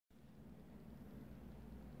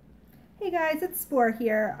Hey guys, it's Spore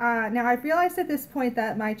here. Now I've realized at this point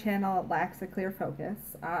that my channel lacks a clear focus.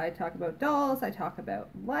 I talk about dolls, I talk about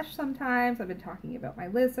Lush sometimes, I've been talking about my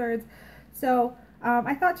lizards. So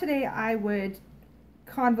I thought today I would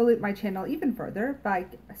convolute my channel even further by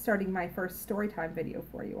starting my first Storytime video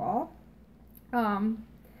for you all.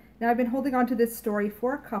 Now I've been holding on to this story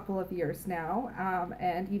for a couple of years now,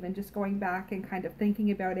 and even just going back and kind of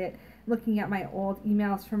thinking about it, looking at my old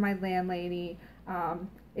emails from my landlady,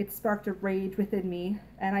 it sparked a rage within me,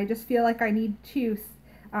 and I just feel like I need to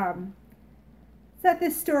set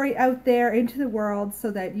this story out there into the world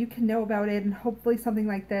so that you can know about it, and hopefully something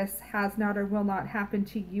like this has not or will not happen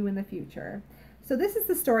to you in the future. So this is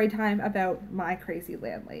the story time about my crazy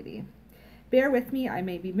landlady. Bear with me, I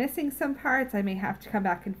may be missing some parts, I may have to come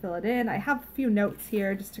back and fill it in. I have a few notes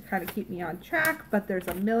here just to kind of keep me on track, but there's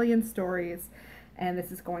a million stories, and this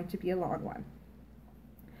is going to be a long one.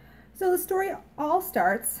 So the story all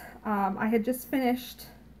starts, I had just finished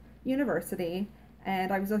university,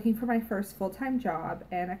 and I was looking for my first full-time job,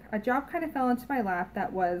 and a job kind of fell into my lap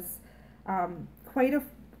that was quite a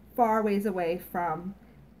far ways away from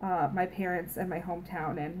my parents and my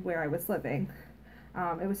hometown and where I was living.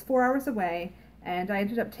 It was 4 hours away, and I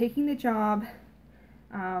ended up taking the job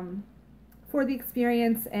for the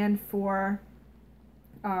experience and for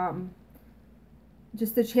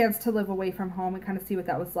just the chance to live away from home and kind of see what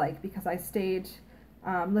that was like, because I stayed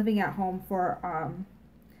living at home for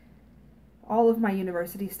all of my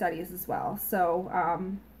university studies as well. So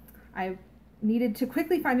I needed to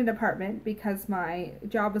quickly find an apartment because my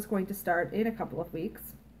job was going to start in a couple of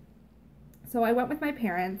weeks. So I went with my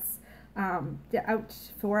parents out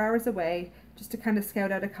 4 hours away just to kind of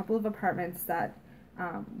scout out a couple of apartments that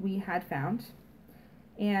we had found.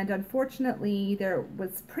 And unfortunately, there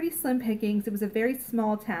was pretty slim pickings. It was a very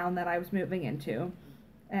small town that I was moving into,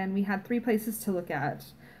 and we had 3 places to look at.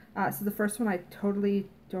 So the first one I totally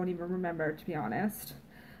don't even remember, to be honest.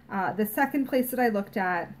 The second place that I looked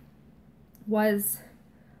at was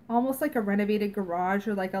almost like a renovated garage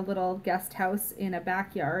or like a little guest house in a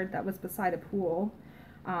backyard that was beside a pool.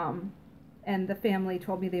 And the family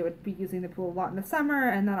told me they would be using the pool a lot in the summer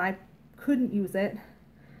and that I couldn't use it.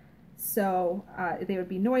 So they would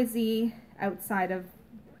be noisy outside of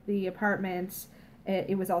the apartment.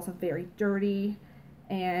 It was also very dirty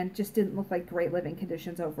and just didn't look like great living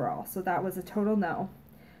conditions overall. So that was a total no.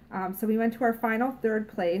 So we went to our final third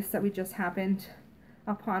place that we just happened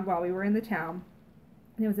upon while we were in the town.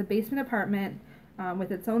 And it was a basement apartment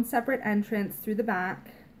with its own separate entrance through the back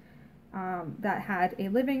that had a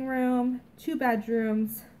living room, 2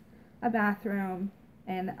 bedrooms, a bathroom,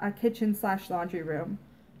 and a kitchen/laundry room,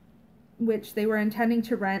 which they were intending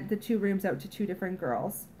to rent the 2 rooms out to 2 different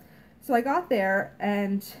girls. So I got there,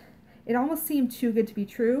 and it almost seemed too good to be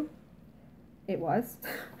true. It was.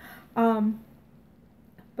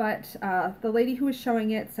 But the lady who was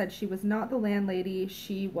showing it said she was not the landlady.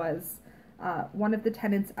 She was one of the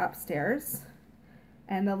tenants upstairs,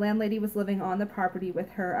 and the landlady was living on the property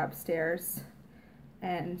with her upstairs,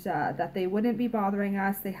 and that they wouldn't be bothering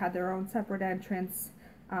us. They had their own separate entrance.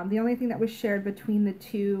 The only thing that was shared between the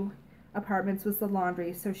 2 apartments was the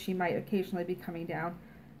laundry, so she might occasionally be coming down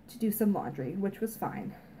to do some laundry, which was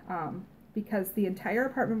fine, because the entire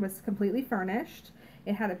apartment was completely furnished.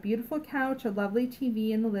 It had a beautiful couch, a lovely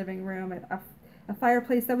TV in the living room, a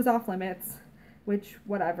fireplace that was off limits, which,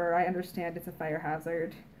 whatever, I understand it's a fire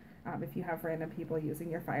hazard if you have random people using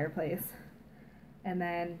your fireplace. And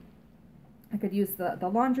then I could use the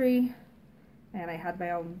laundry, and I had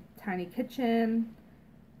my own tiny kitchen,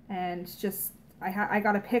 and just I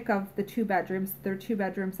got a pick of the 2 bedrooms. There were 2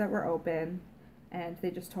 bedrooms that were open, and they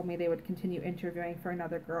just told me they would continue interviewing for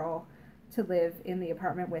another girl to live in the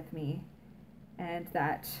apartment with me, and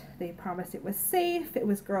that they promised it was safe, it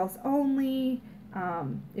was girls only,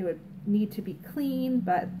 it would need to be clean,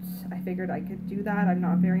 but I figured I could do that. I'm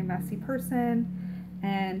not a very messy person,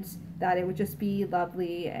 and that it would just be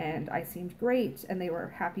lovely, and I seemed great, and they were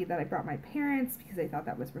happy that I brought my parents because they thought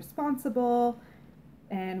that was responsible,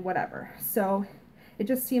 and whatever. So it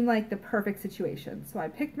just seemed like the perfect situation. So I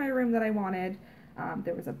picked my room that I wanted.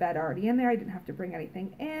 There was a bed already in there. I didn't have to bring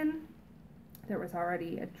anything in. There was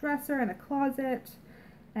already a dresser and a closet,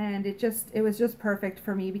 and it was just perfect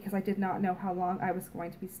for me because I did not know how long I was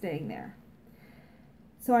going to be staying there.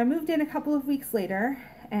 So I moved in a couple of weeks later,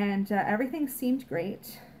 and everything seemed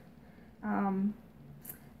great.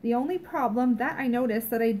 The only problem that I noticed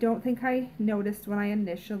that I don't think I noticed when I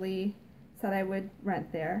initially said I would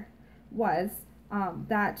rent there was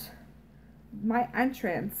that my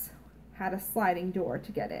entrance had a sliding door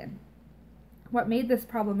to get in. What made this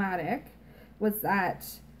problematic was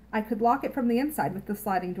that I could lock it from the inside with the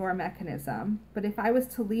sliding door mechanism, but if I was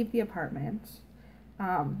to leave the apartment,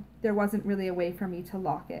 there wasn't really a way for me to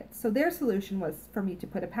lock it. So their solution was for me to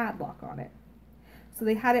put a padlock on it. So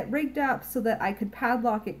they had it rigged up so that I could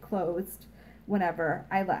padlock it closed whenever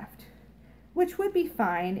I left, which would be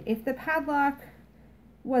fine if the padlock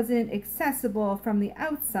wasn't accessible from the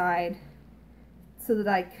outside so that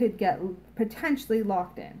I could get potentially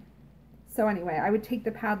locked in. So anyway, I would take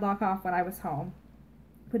the padlock off when I was home,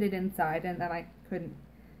 put it inside, and then I couldn't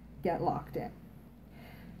get locked in.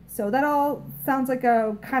 So that all sounds like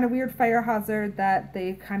a kind of weird fire hazard that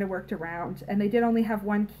they kind of worked around. And they did only have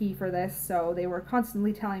one key for this, so they were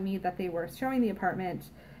constantly telling me that they were showing the apartment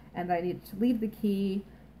and that I needed to leave the key.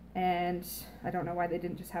 And I don't know why they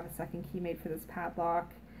didn't just have a second key made for this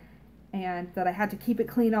padlock. And that I had to keep it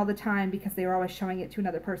clean all the time because they were always showing it to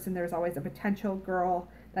another person. There was always a potential girl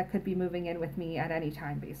that could be moving in with me at any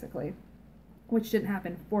time, basically. Which didn't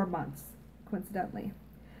happen for months, coincidentally.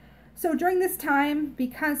 So during this time,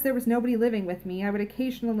 because there was nobody living with me, I would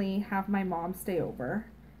occasionally have my mom stay over,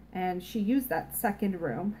 and she used that second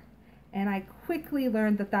room, and I quickly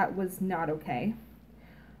learned that that was not okay.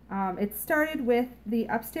 It started with the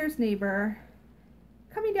upstairs neighbor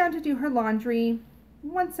coming down to do her laundry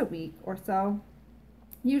once a week or so,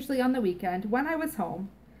 usually on the weekend when I was home,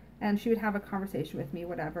 and she would have a conversation with me,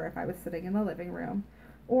 whatever, if I was sitting in the living room,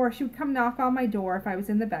 or she would come knock on my door if I was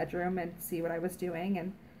in the bedroom and see what I was doing,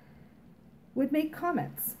 and would make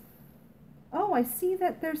comments. Oh, I see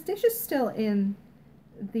that there's dishes still in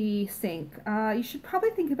the sink. You should probably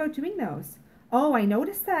think about doing those. Oh, I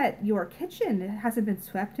noticed that your kitchen hasn't been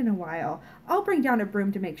swept in a while. I'll bring down a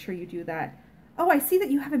broom to make sure you do that. Oh, I see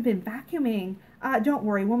that you haven't been vacuuming. Don't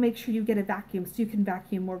worry, we'll make sure you get a vacuum so you can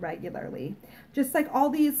vacuum more regularly. Just like all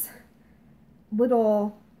these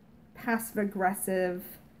little passive-aggressive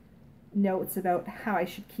notes about how I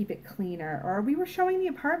should keep it cleaner, or we were showing the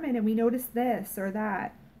apartment and we noticed this or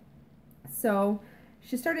that. So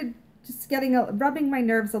she started just rubbing my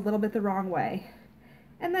nerves a little bit the wrong way.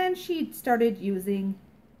 And then she started using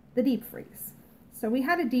the deep freeze. So we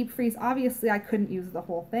had a deep freeze. Obviously I couldn't use the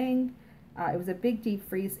whole thing. It was a big deep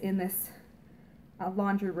freeze in this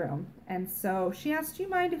laundry room. And so she asked, do you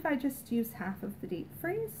mind if I just use half of the deep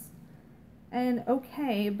freeze? And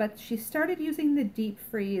okay, but she started using the deep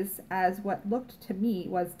freeze as what looked to me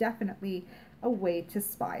was definitely a way to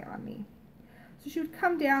spy on me. So she would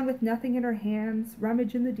come down with nothing in her hands,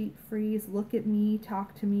 rummage in the deep freeze, look at me,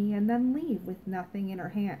 talk to me, and then leave with nothing in her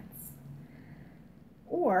hands.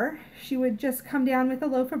 Or she would just come down with a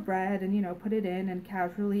loaf of bread and, put it in and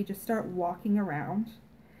casually just start walking around.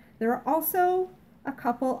 There are also a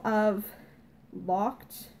couple of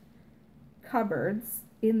locked cupboards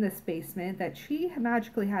in this basement that she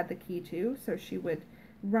magically had the key to, so she would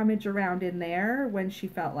rummage around in there when she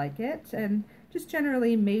felt like it, and just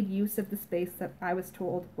generally made use of the space that I was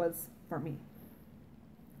told was for me.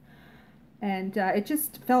 And it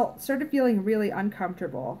just started feeling really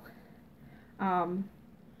uncomfortable.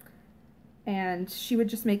 And she would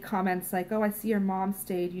just make comments like, oh, I see your mom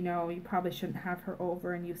stayed, you probably shouldn't have her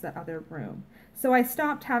over and use that other room. So I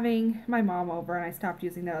stopped having my mom over and I stopped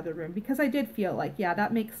using the other room because I did feel like, yeah,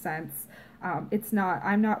 that makes sense.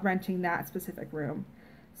 I'm not renting that specific room,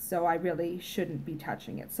 so I really shouldn't be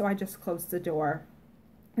touching it. So I just closed the door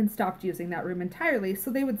and stopped using that room entirely, so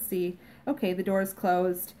they would see, okay, the door is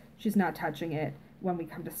closed, she's not touching it. When we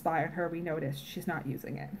come to spy on her, we notice she's not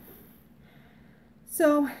using it.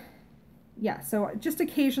 So yeah, so just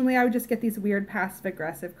occasionally I would just get these weird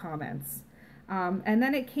passive-aggressive comments. And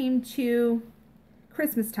then it came to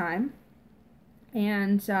Christmas time,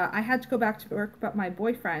 and I had to go back to work, but my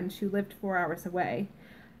boyfriend, who lived 4 hours away,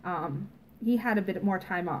 he had a bit more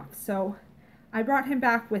time off. So I brought him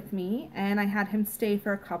back with me, and I had him stay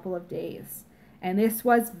for a couple of days. And this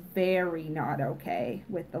was very not okay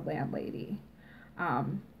with the landlady.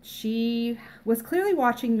 She was clearly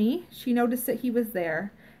watching me. She noticed that he was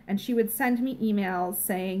there, and she would send me emails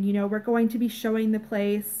saying, we're going to be showing the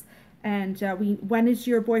place, and when is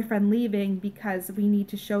your boyfriend leaving, because we need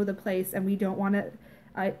to show the place and we don't want it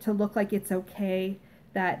to look like it's okay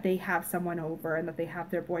that they have someone over and that they have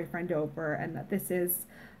their boyfriend over, and that this is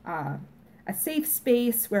a safe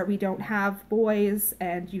space where we don't have boys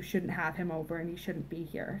and you shouldn't have him over and you shouldn't be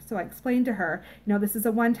here. So I explained to her, this is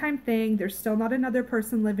a one-time thing. There's still not another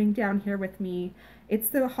person living down here with me. It's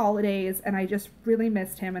the holidays and I just really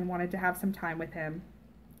missed him and wanted to have some time with him.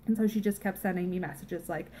 And so she just kept sending me messages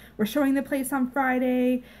like, we're showing the place on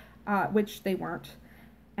Friday, which they weren't.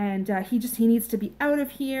 And he needs to be out of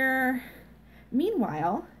here.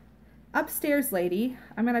 Meanwhile, upstairs lady,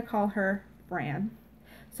 I'm going to call her Fran.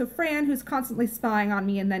 So Fran, who's constantly spying on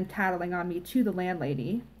me and then tattling on me to the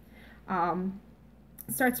landlady,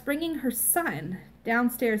 starts bringing her son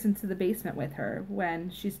downstairs into the basement with her when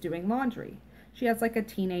she's doing laundry. She has like a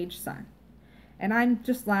teenage son. And I'm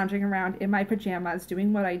just lounging around in my pajamas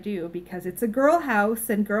doing what I do because it's a girl house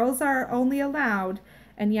and girls are only allowed,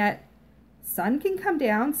 and yet son can come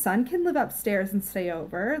down, son can live upstairs and stay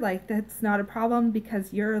over. Like, that's not a problem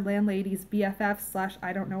because you're landlady's BFF slash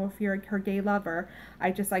I don't know if you're her gay lover.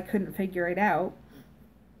 I couldn't figure it out.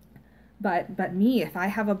 But me, if I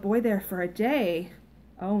have a boy there for a day,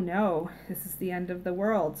 oh no, this is the end of the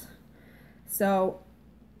world. So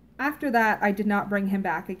after that, I did not bring him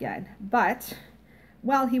back again. But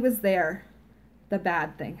while he was there, the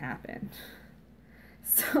bad thing happened.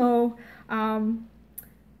 So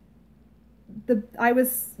I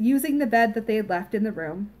was using the bed that they had left in the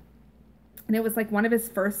room, and it was like one of his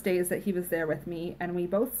first days that he was there with me, and we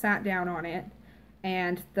both sat down on it,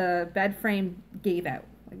 and the bed frame gave out.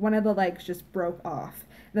 Like one of the legs just broke off.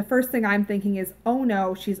 The first thing I'm thinking is, oh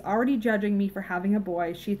no, she's already judging me for having a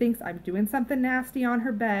boy. She thinks I'm doing something nasty on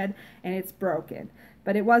her bed, and it's broken.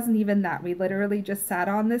 But it wasn't even that. We literally just sat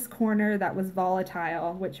on this corner that was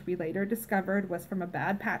volatile, which we later discovered was from a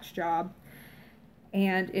bad patch job,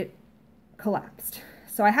 and it collapsed.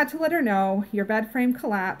 So I had to let her know, your bed frame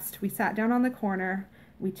collapsed. We sat down on the corner.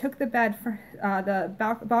 We took the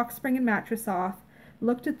box spring and mattress off,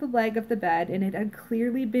 looked at the leg of the bed, and it had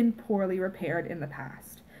clearly been poorly repaired in the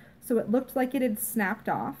past. So it looked like it had snapped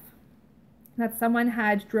off, that someone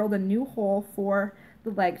had drilled a new hole for the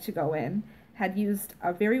leg to go in, had used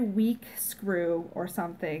a very weak screw or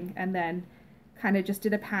something, and then kind of just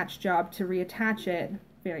did a patch job to reattach it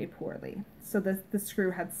very poorly. So the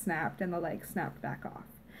screw had snapped and the leg snapped back off.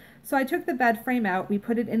 So I took the bed frame out, we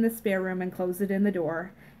put it in the spare room and closed it in the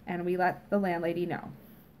door, and we let the landlady know.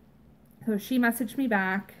 So she messaged me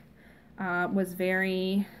back, was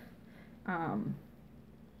very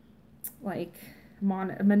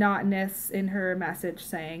monotonous in her message,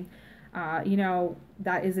 saying, you know,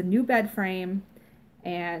 that is a new bed frame,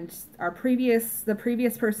 and the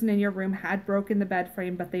previous person in your room had broken the bed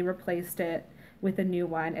frame, but they replaced it with a new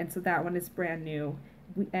one, and so that one is brand new.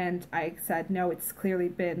 And I said, no, it's clearly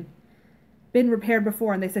been repaired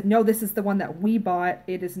before, and they said, no, this is the one that we bought,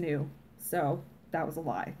 it is new. So that was a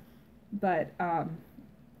lie. But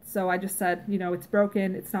so I just said, you know, it's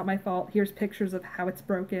broken, it's not my fault, here's pictures of how it's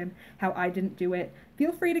broken, how I didn't do it.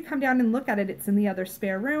 Feel free to come down and look at it. It's in the other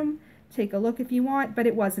spare room. Take a look if you want, but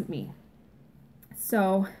it wasn't me.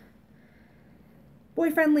 So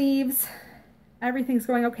boyfriend leaves, everything's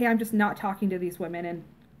going okay. I'm just not talking to these women and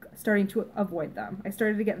starting to avoid them. I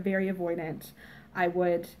started to get very avoidant. I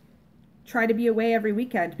would try to be away every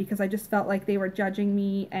weekend because I just felt like they were judging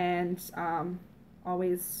me and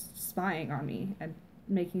always spying on me and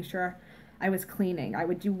making sure I was cleaning. I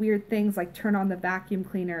would do weird things like turn on the vacuum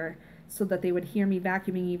cleaner so that they would hear me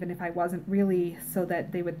vacuuming even if I wasn't really, so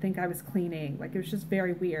that they would think I was cleaning. Like, it was just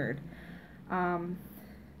very weird.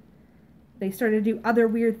 They started to do other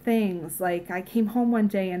weird things. Like, I came home one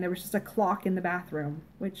day and there was just a clock in the bathroom,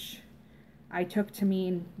 which I took to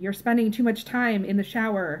mean you're spending too much time in the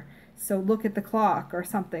shower, so look at the clock or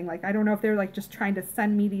something. Like, I don't know if they're like just trying to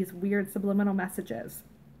send me these weird subliminal messages.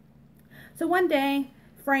 So one day,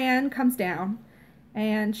 Fran comes down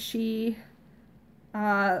and she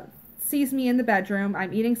sees me in the bedroom.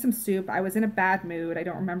 I'm eating some soup. I was in a bad mood. I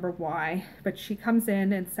don't remember why, but she comes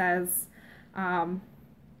in and says,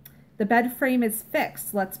 the bed frame is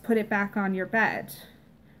fixed. Let's put it back on your bed.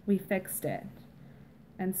 We fixed it.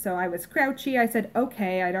 And so I was grouchy. I said,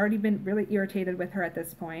 okay. I'd already been really irritated with her at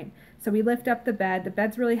this point. So we lift up the bed. The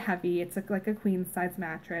bed's really heavy. It's like a queen size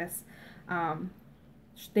mattress.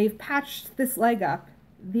 They've patched this leg up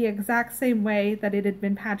the exact same way that it had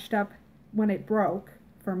been patched up when it broke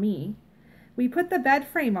for me. We put the bed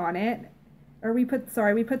frame on it, or we put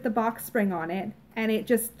the box spring on it, and it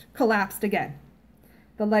just collapsed again.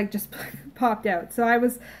 The leg just popped out. So I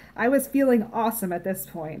was feeling awesome at this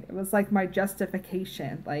point. It was like my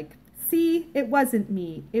justification. Like, see, it wasn't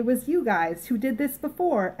me. It was you guys who did this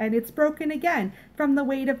before, and it's broken again from the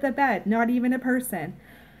weight of the bed, not even a person.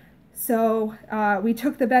 So we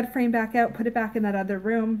took the bed frame back out, put it back in that other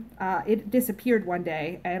room. It disappeared one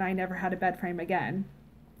day, and I never had a bed frame again.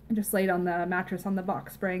 I just laid on the mattress on the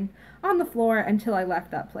box spring on the floor until I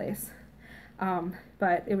left that place.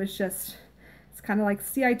 But it was just, it's kind of like,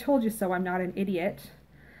 see, I told you so, I'm not an idiot.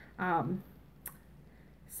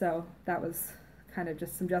 So that was kind of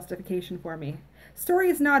just some justification for me. Story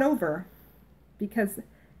is not over, because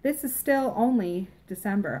this is still only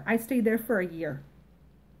December. I stayed there for a year.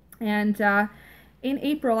 And in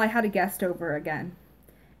April, I had a guest over again.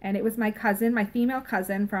 And it was my cousin, my female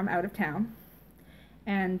cousin from out of town.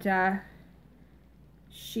 And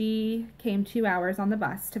she came 2 hours on the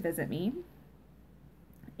bus to visit me.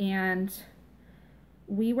 And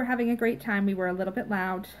we were having a great time. We were a little bit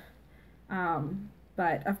loud.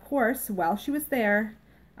 But of course, while she was there,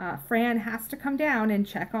 Fran has to come down and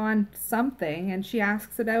check on something, and she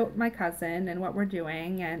asks about my cousin and what we're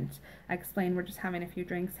doing, and I explain we're just having a few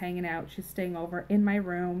drinks, hanging out. She's staying over in my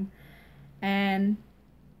room, and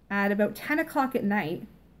at about 10 o'clock at night,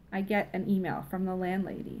 I get an email from the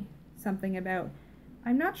landlady, something about,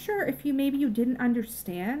 I'm not sure if maybe you didn't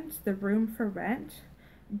understand the room for rent,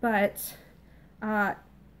 but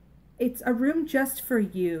it's a room just for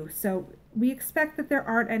you, so we expect that there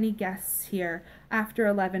aren't any guests here after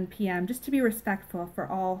 11 p.m. just to be respectful for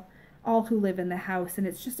all who live in the house, and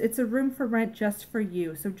it's a room for rent just for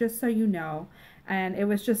you, so just so you know. And it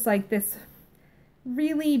was just like this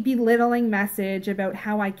really belittling message about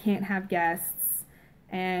how I can't have guests,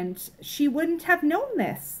 and she wouldn't have known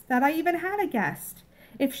this, that I even had a guest,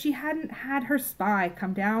 if she hadn't had her spy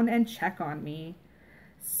come down and check on me.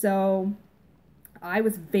 So I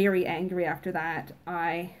was very angry after that.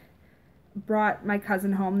 I brought my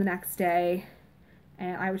cousin home the next day,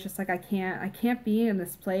 and I was just like, I can't be in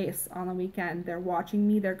this place on the weekend. They're watching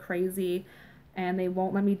me, they're crazy, and they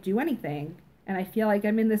won't let me do anything, and I feel like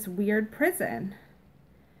I'm in this weird prison.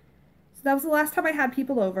 So that was the last time I had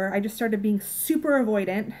people over. I just started being super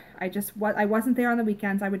avoidant. I wasn't there on the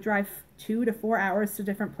weekends. I would drive 2 to 4 hours to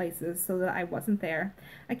different places so that I wasn't there.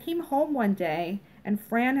 I came home one day, and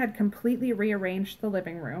Fran had completely rearranged the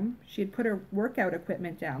living room. She had put her workout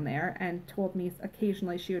equipment down there and told me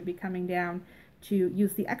occasionally she would be coming down to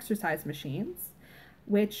use the exercise machines,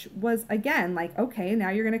 which was, again, like, okay,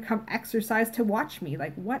 now you're going to come exercise to watch me.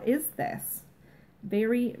 Like, what is this?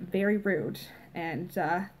 Very, very rude, and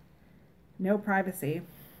no privacy.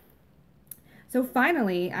 So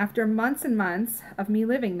finally, after months and months of me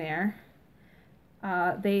living there,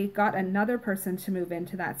 they got another person to move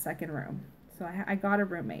into that second room. So I got a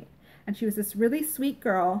roommate, and she was this really sweet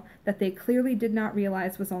girl that they clearly did not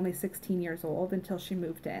realize was only 16 years old until she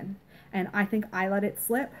moved in. And I think I let it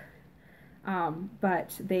slip,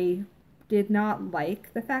 but they did not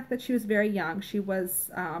like the fact that she was very young. She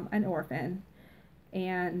was an orphan,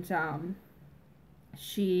 and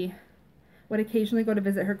she would occasionally go to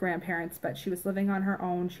visit her grandparents, but she was living on her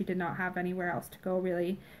own. She did not have anywhere else to go,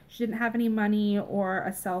 really. She didn't have any money or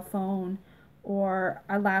a cell phone or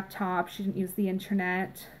a laptop. She didn't use the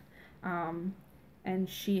internet, and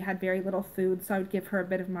she had very little food, so I would give her a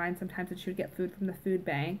bit of mine sometimes, and she would get food from the food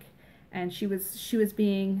bank, and she was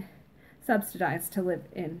being subsidized to live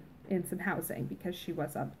in some housing because she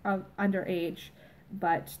was underage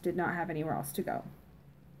but did not have anywhere else to go.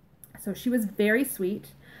 So she was very sweet.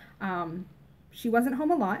 She wasn't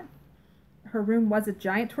home a lot. Her room was a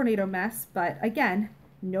giant tornado mess, but again,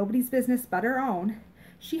 nobody's business but her own.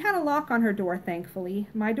 She had a lock on her door, thankfully.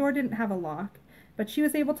 My door didn't have a lock, but she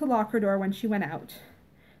was able to lock her door when she went out.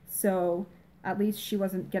 So at least she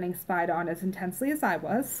wasn't getting spied on as intensely as I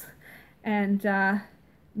was. And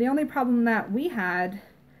the only problem that we had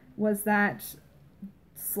was that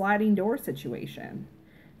sliding door situation.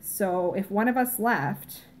 So if one of us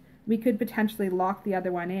left, we could potentially lock the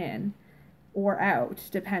other one in or out,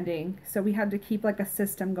 depending. So we had to keep like a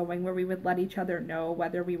system going where we would let each other know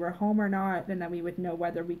whether we were home or not, and then we would know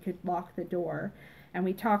whether we could lock the door. And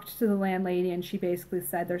we talked to the landlady, and she basically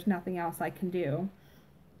said there's nothing else I can do.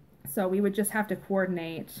 So we would just have to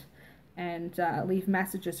coordinate and leave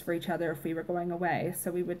messages for each other if we were going away,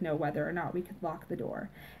 so we would know whether or not we could lock the door.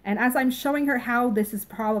 And as I'm showing her how this is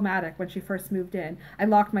problematic when she first moved in, I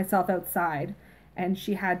locked myself outside, and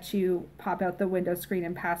she had to pop out the window screen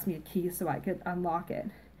and pass me a key so I could unlock it.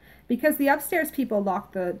 Because the upstairs people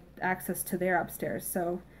locked the access to their upstairs,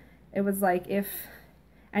 so it was like if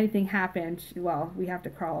anything happened, well, we have to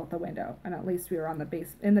crawl out the window, and at least we were in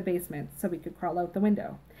the basement, so we could crawl out the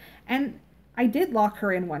window. And I did lock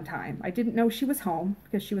her in one time. I didn't know she was home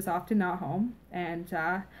because she was often not home, and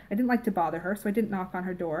I didn't like to bother her, so I didn't knock on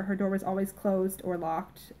her door. Her door was always closed or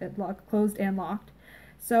locked, closed and locked.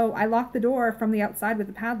 So I locked the door from the outside with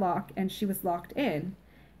a padlock, and she was locked in,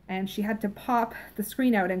 and she had to pop the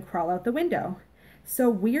screen out and crawl out the window. So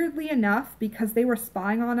weirdly enough, because they were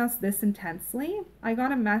spying on us this intensely, I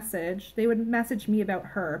got a message. They would message me about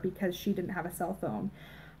her because she didn't have a cell phone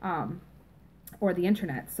or the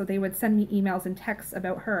internet. So they would send me emails and texts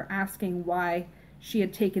about her asking why she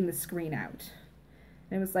had taken the screen out.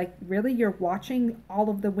 And it was like, really? You're watching all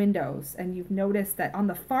of the windows, and you've noticed that on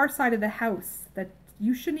the far side of the house that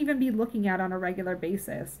you shouldn't even be looking at on a regular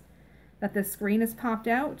basis, that the screen is popped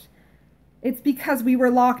out? It's because we were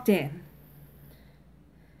locked in.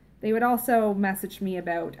 They would also message me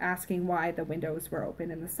about asking why the windows were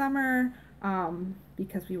open in the summer,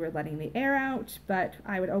 because we were letting the air out, but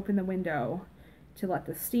I would open the window to let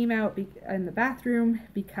the steam out in the bathroom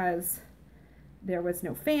because there was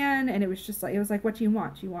no fan, and it was just like, it was like, what do you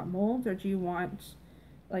want? Do you want mold, or do you want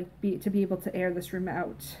like to be able to air this room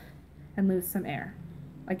out and lose some air?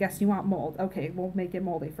 I guess you want mold. Okay, we'll make it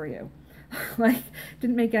moldy for you. Like,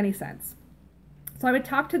 didn't make any sense. So I would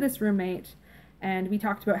talk to this roommate, and we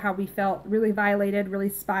talked about how we felt really violated, really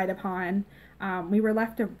spied upon. We were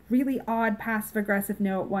left a really odd passive-aggressive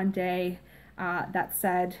note one day that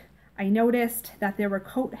said, I noticed that there were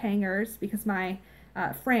coat hangers because my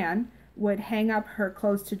Fran would hang up her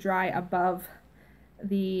clothes to dry above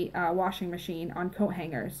the washing machine on coat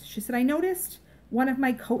hangers. She said, I noticed one of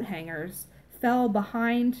my coat hangers fell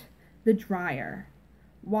behind the dryer.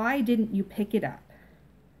 Why didn't you pick it up?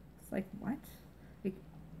 It's like, what? Like,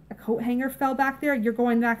 a coat hanger fell back there? You're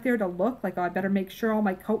going back there to look? Like, oh, I better make sure all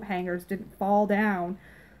my coat hangers didn't fall down.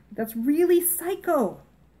 That's really psycho.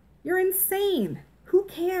 You're insane. Who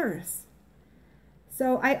cares?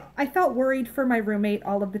 So I felt worried for my roommate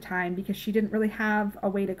all of the time because she didn't really have a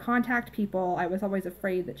way to contact people. I was always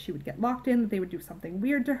afraid that she would get locked in, that they would do something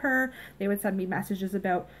weird to her. They would send me messages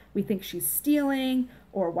about, we think she's stealing,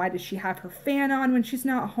 or why does she have her fan on when she's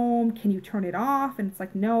not home? Can you turn it off? And it's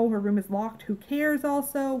like, no, her room is locked. Who cares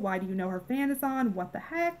also? Why do you know her fan is on? What the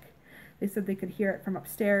heck? They said they could hear it from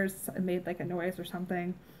upstairs. It made like a noise or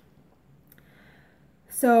something.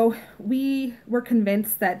 So we were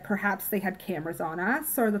convinced that perhaps they had cameras on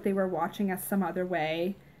us, or that they were watching us some other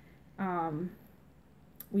way.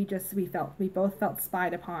 We both felt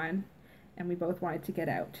spied upon, and we both wanted to get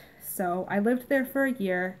out. So I lived there for a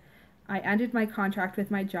year. I ended my contract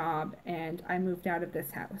with my job, and I moved out of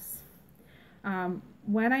this house.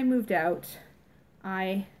 When I moved out,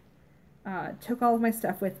 I took all of my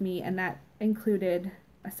stuff with me, and that included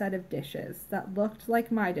a set of dishes that looked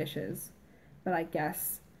like my dishes, but I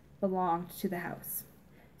guess belonged to the house.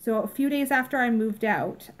 So a few days after I moved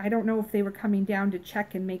out, I don't know if they were coming down to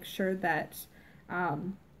check and make sure that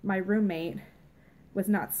my roommate was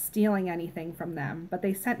not stealing anything from them, but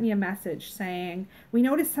they sent me a message saying, we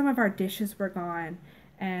noticed some of our dishes were gone,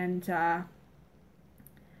 and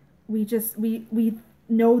we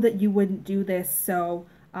know that you wouldn't do this, so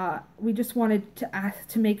we just wanted to ask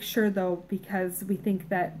to make sure though, because we think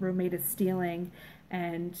that roommate is stealing,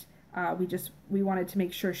 and we wanted to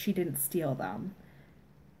make sure she didn't steal them.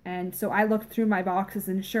 And so I looked through my boxes,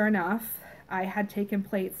 and sure enough, I had taken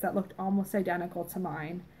plates that looked almost identical to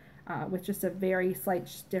mine, with just a very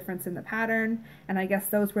slight difference in the pattern, and I guess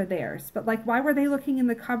those were theirs. But like, why were they looking in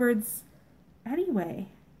the cupboards anyway?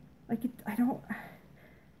 Like, I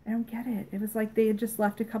don't get it. It was like they had just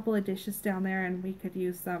left a couple of dishes down there and we could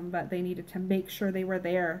use them, but they needed to make sure they were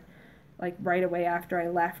there like right away after I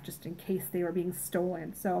left, just in case they were being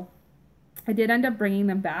stolen. So I did end up bringing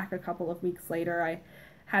them back a couple of weeks later. I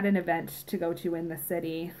had an event to go to in the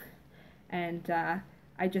city, and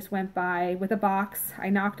I just went by with a box. I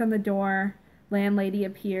knocked on the door. Landlady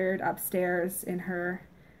appeared upstairs in her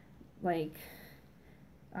like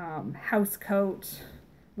house coat,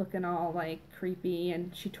 looking all like creepy,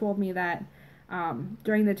 and she told me that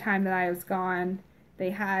during the time that I was gone,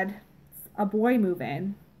 they had a boy move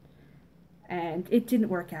in, and it didn't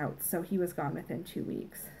work out, so he was gone within 2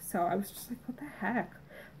 weeks. So I was just like, what the heck?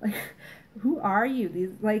 Like, who are you?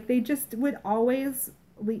 These, like, they just would always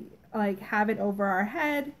like have it over our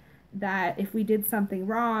head that if we did something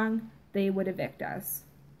wrong, they would evict us.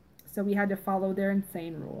 So we had to follow their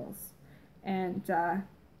insane rules. And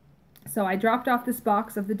so I dropped off this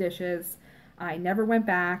box of the dishes. I never went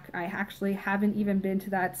back. I actually haven't even been to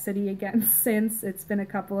that city again since. It's been a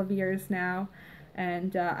couple of years now,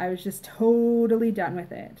 and I was just totally done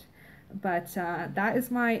with it. But that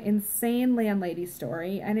is my insane landlady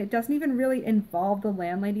story, and it doesn't even really involve the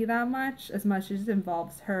landlady that much as it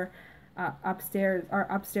involves her our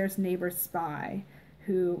upstairs neighbor spy,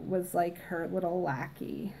 who was like her little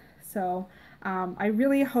lackey. So I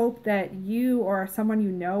really hope that you or someone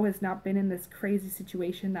you know has not been in this crazy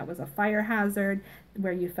situation that was a fire hazard,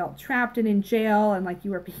 where you felt trapped and in jail and like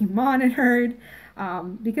you were being monitored.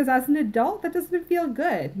 Because as an adult, that doesn't feel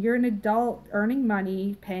good. You're an adult earning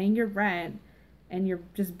money, paying your rent, and you're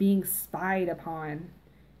just being spied upon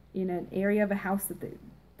in an area of a house that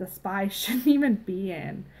the spy shouldn't even be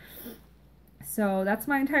in. So that's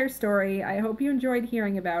my entire story. I hope you enjoyed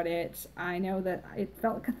hearing about it. I know that it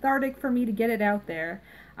felt cathartic for me to get it out there.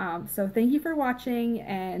 So thank you for watching,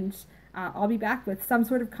 and I'll be back with some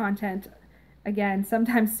sort of content again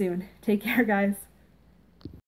sometime soon. Take care, guys.